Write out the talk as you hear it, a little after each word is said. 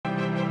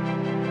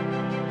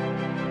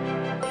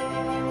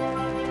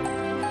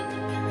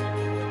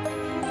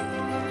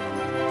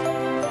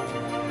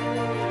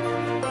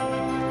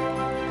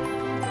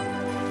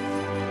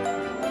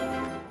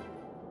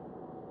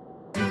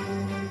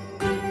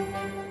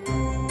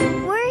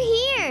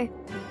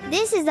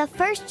This is the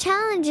first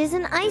challenges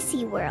in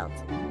Icy World.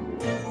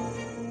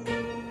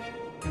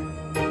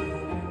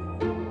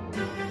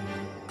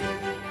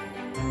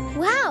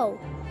 Wow!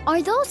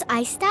 Are those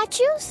ice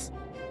statues?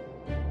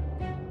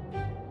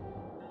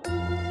 To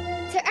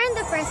earn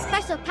the first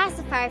special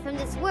pacifier from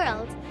this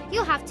world,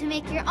 you'll have to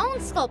make your own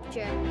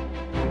sculpture.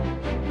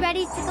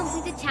 Ready to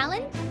complete the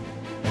challenge?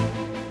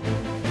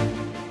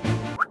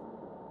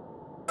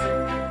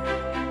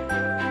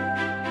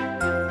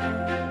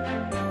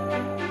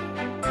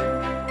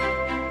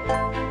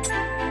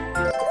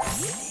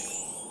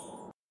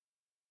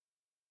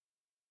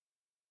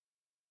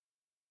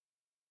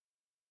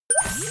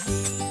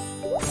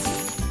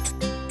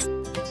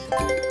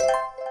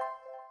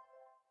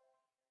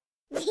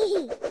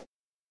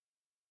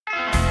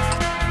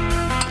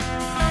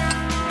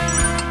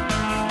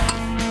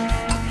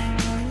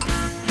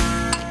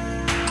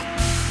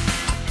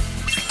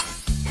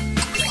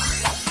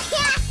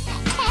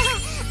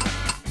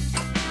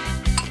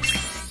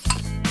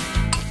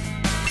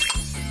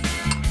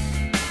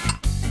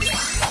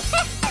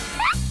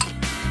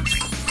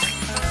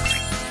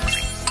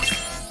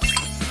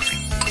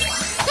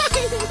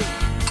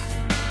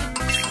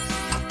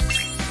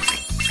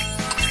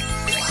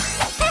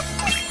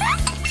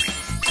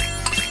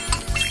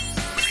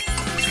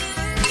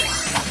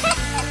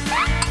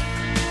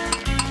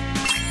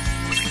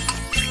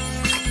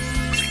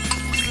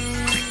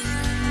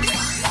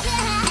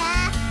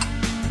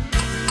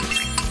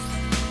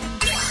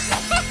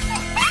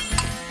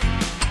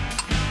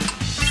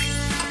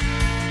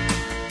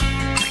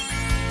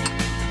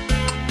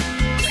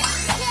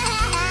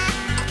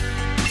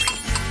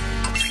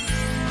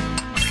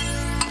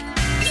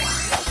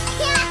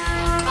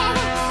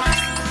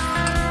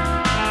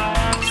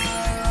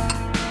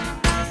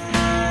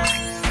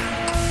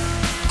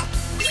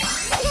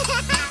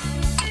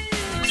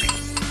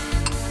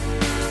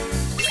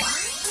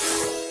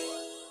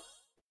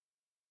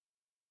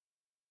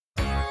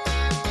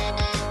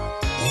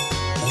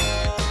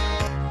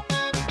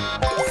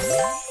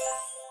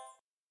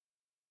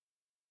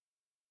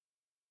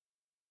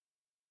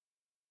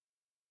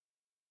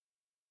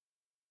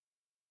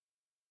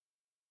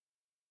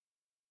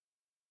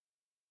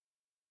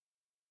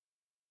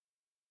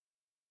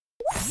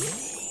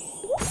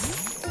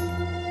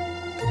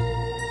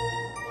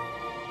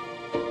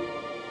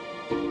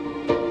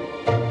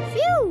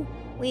 Phew!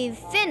 We've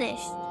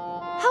finished.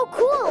 How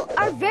cool!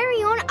 Our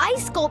very own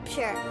ice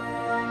sculpture!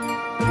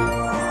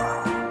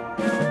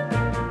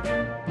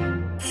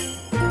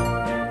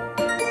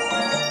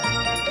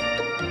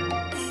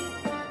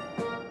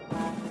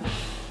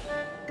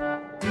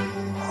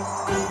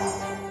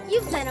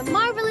 You've done a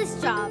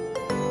marvelous job.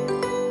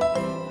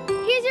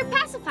 Here's your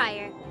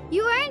pacifier.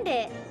 You earned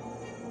it.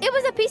 It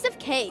was a piece of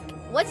cake.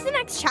 What's the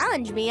next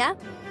challenge, Mia?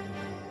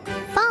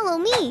 Follow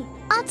me.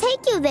 I'll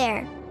take you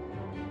there.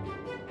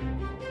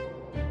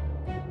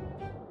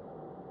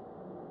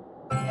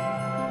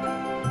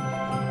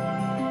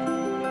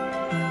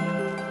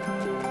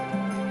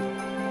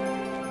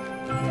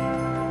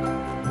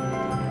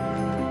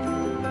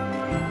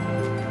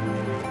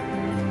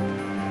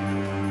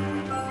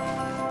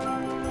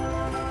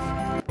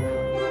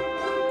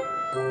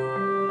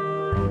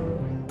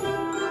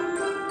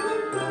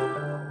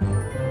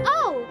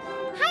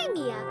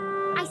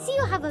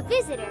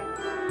 Visitor.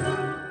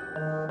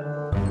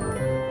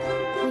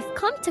 We've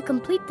come to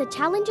complete the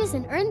challenges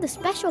and earn the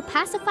special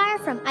pacifier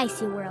from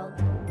Icy World.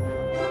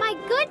 My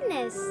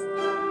goodness!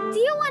 Do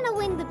you want to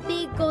win the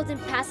big golden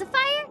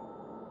pacifier?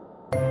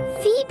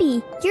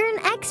 Phoebe, you're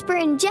an expert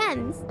in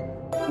gems.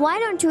 Why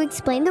don't you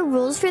explain the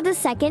rules for the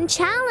second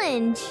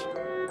challenge?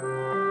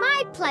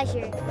 My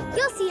pleasure.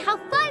 You'll see how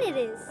fun it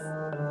is.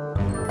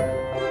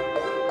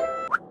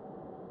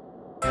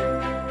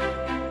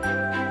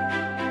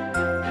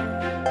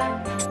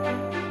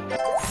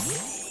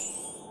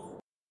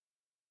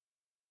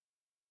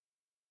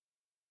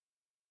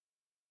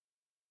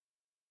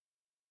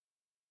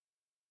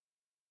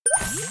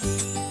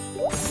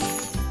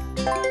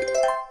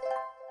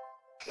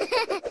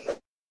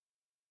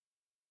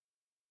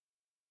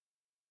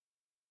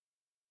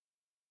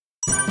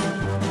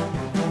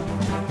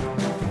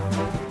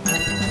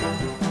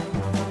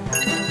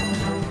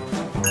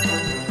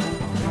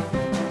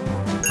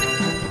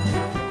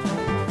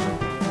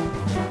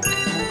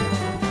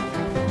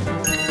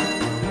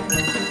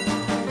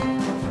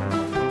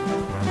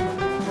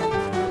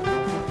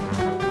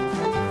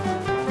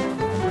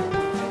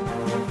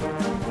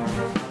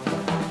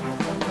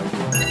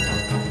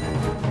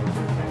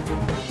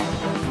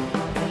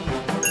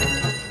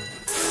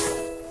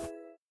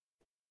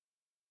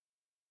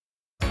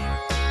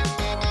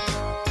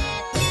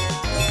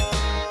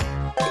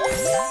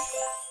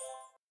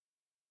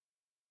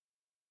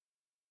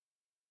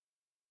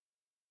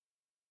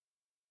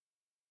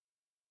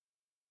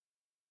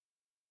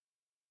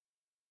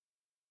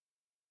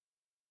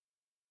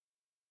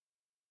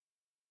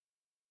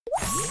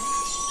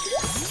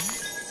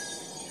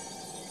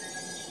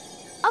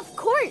 Of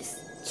course!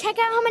 Check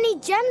out how many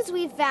gems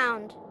we've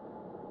found.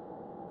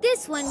 This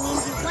This one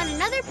means you've won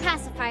another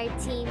pacifier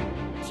team.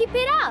 Keep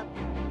it up.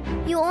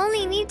 You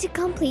only need to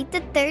complete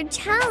the third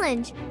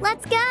challenge.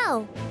 Let's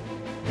go.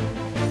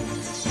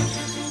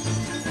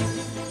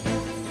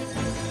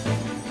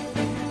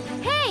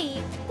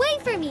 Hey,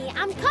 wait for me.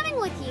 I'm coming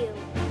with you.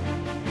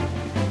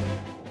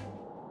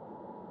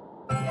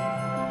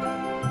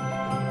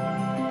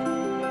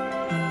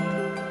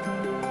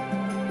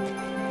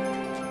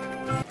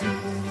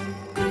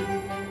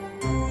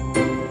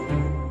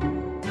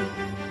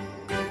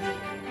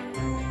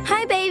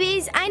 Hi,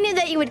 babies. I knew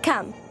that you would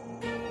come.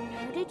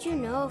 How did you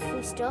know if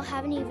we still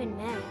haven't even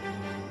met?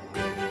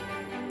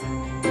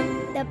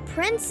 The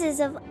princes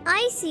of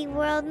Icy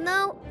World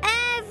know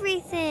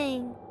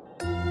everything.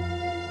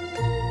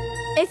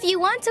 If you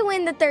want to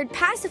win the third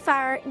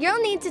pacifier,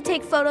 you'll need to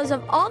take photos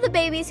of all the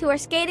babies who are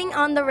skating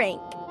on the rink.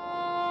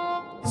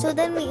 So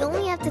then we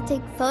only have to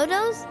take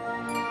photos?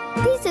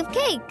 Piece of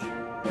cake.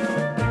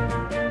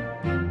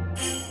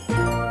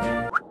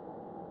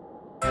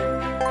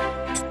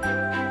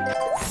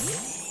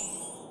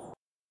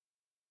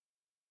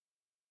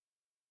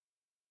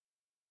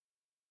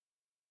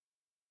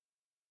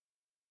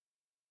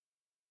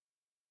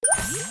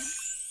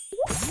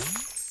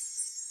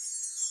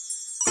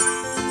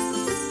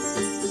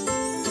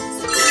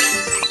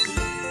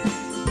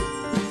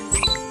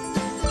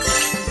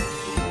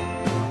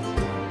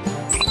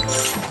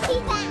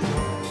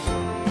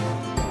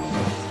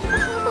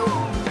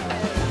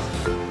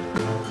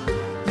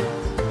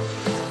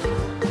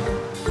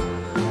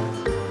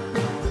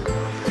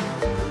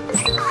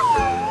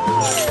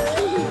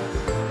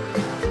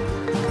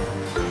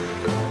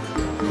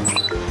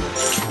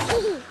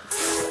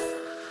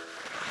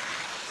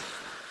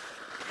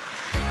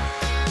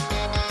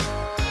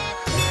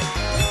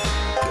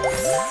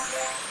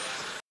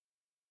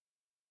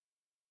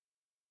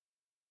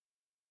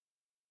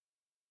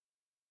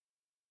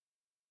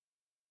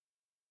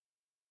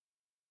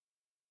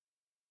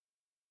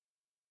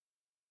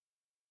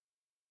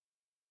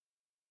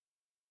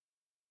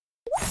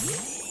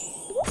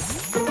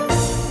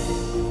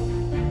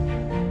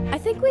 I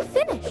think we've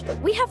finished.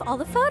 We have all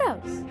the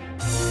photos.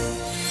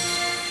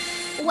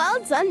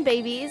 Well done,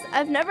 babies.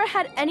 I've never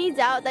had any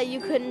doubt that you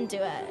couldn't do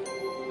it.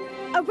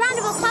 A round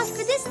of applause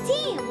for this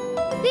team.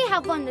 They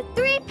have won the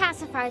 3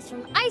 pacifiers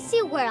from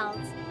Icy World.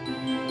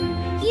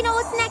 You know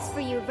what's next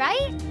for you,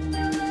 right?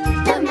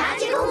 The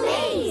magical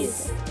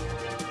maze.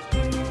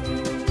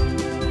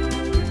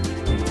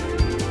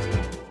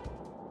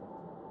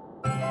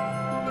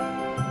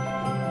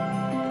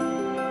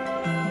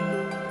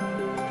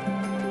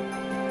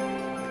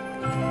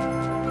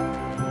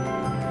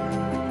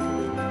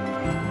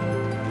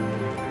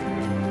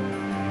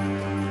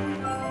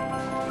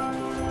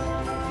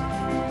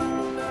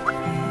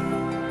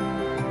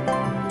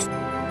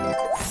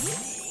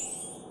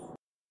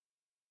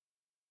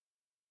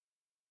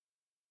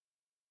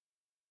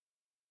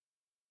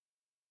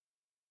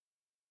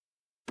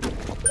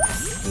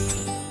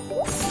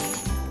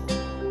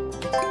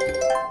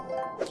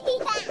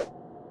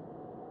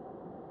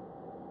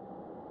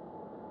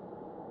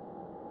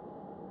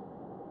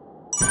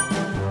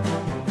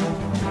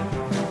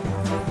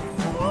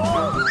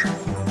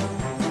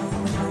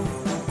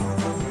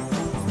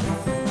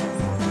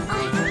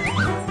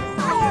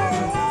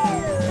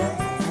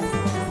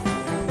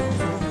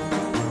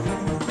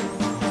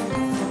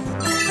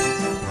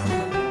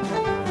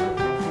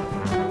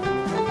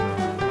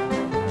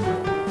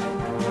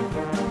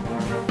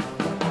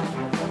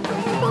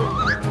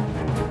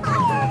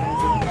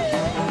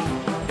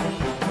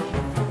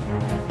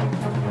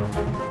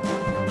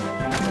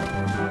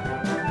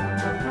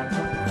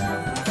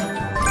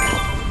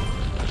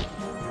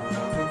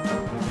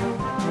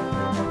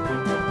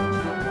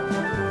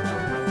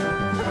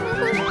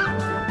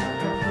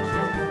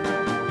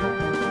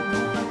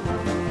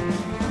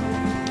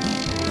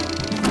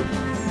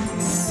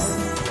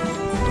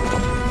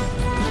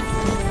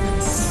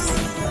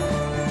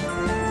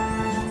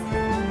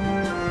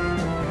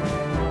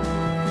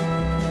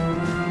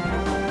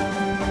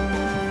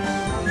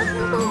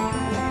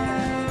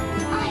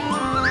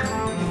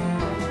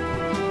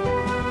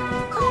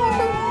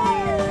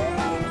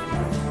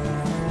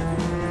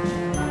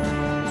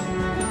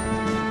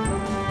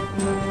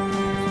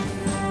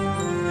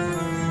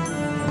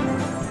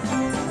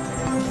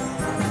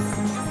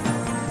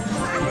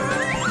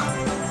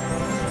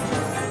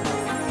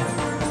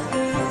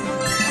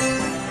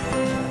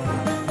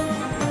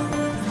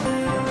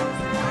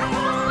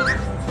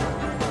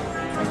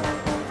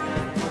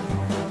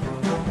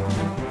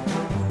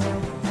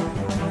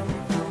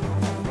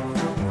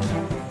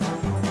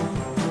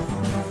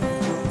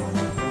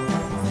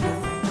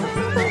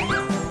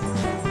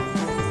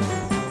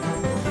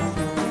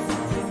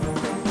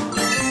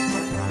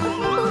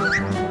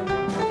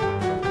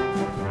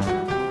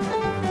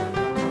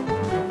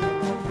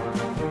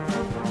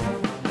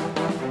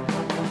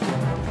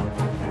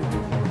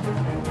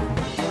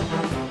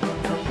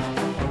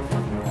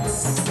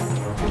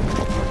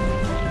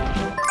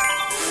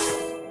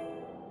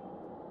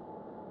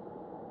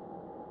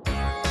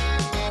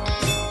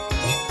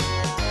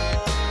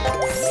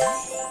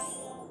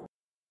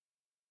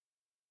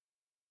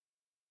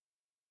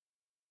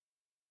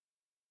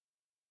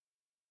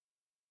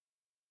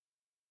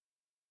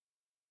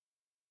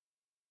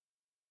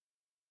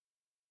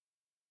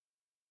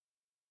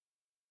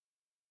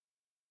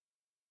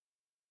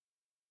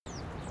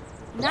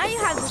 Now you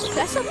have the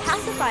special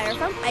pacifier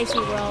from Icy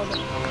World.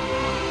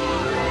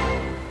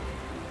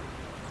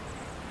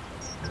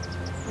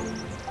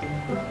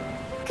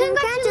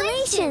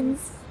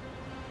 Congratulations!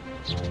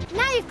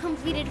 Now you've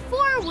completed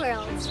 4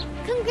 worlds.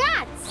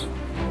 Congrats!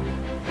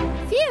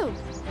 Phew!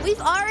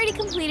 We've already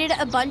completed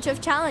a bunch of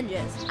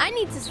challenges. I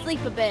need to sleep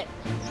a bit.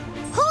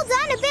 Hold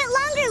on a bit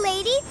longer,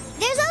 lady.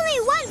 There's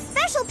only one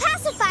special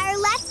pacifier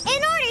left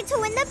in order to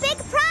win the big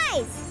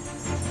prize.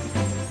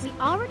 We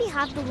already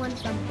have the one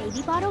from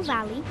Baby Bottle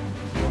Valley,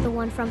 the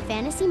one from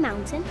Fantasy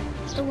Mountain,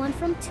 the one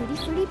from Tutti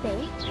Frutti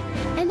Bay,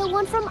 and the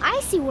one from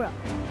Icy World.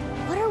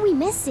 What are we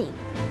missing?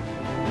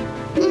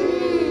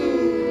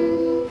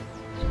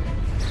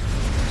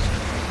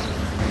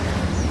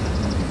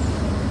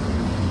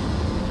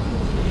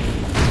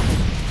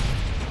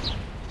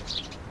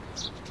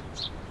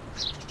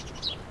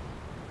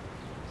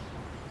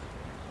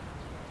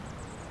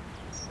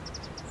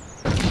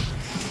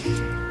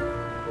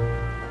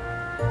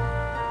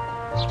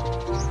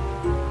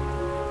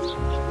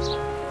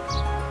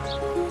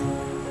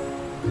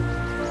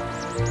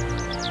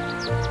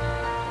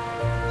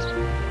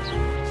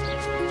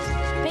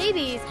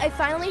 Babies, I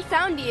finally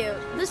found you.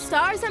 The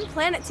stars and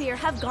planets here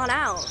have gone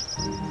out.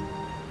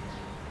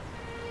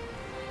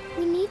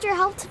 We need your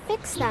help to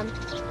fix them.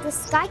 The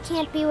sky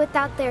can't be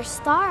without their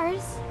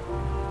stars.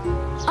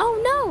 Oh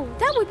no,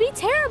 that would be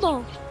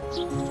terrible.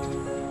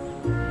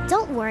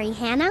 Don't worry,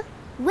 Hannah.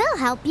 We'll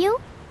help you.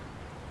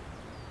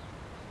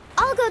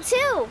 I'll go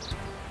too.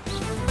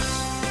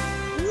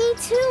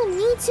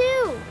 Me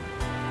too.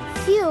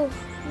 Phew,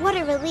 what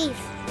a relief.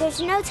 There's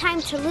no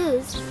time to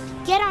lose.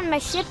 Get on my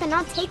ship and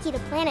I'll take you to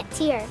Planet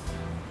Tyr.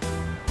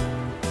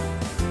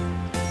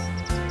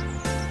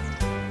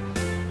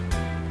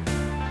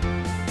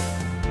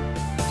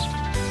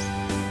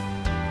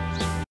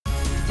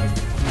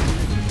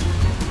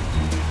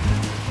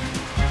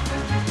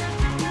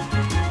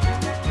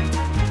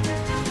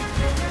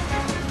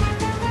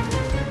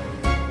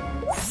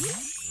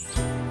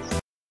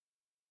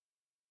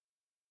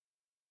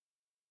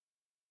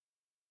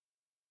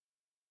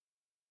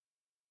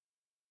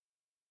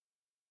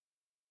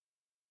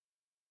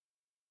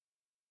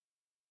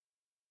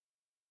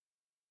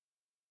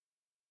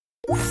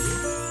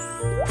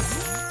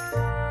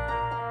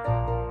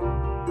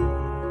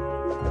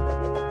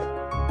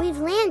 We've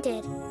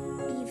landed.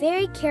 Be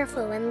very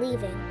careful when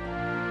leaving.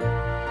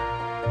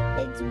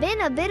 It's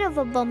been a bit of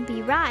a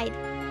bumpy ride.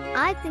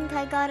 I think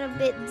I got a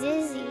bit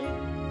dizzy.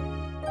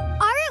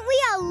 Aren't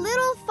we a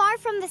little far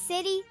from the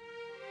city?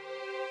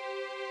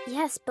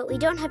 Yes, but we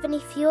don't have any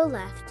fuel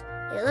left.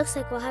 It looks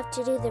like we'll have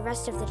to do the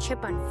rest of the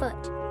trip on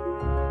foot.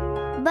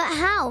 But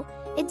how?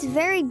 It's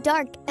very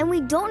dark and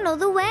we don't know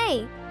the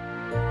way.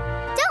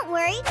 Don't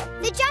worry.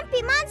 The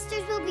jumpy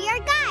monsters will be our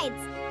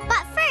guides.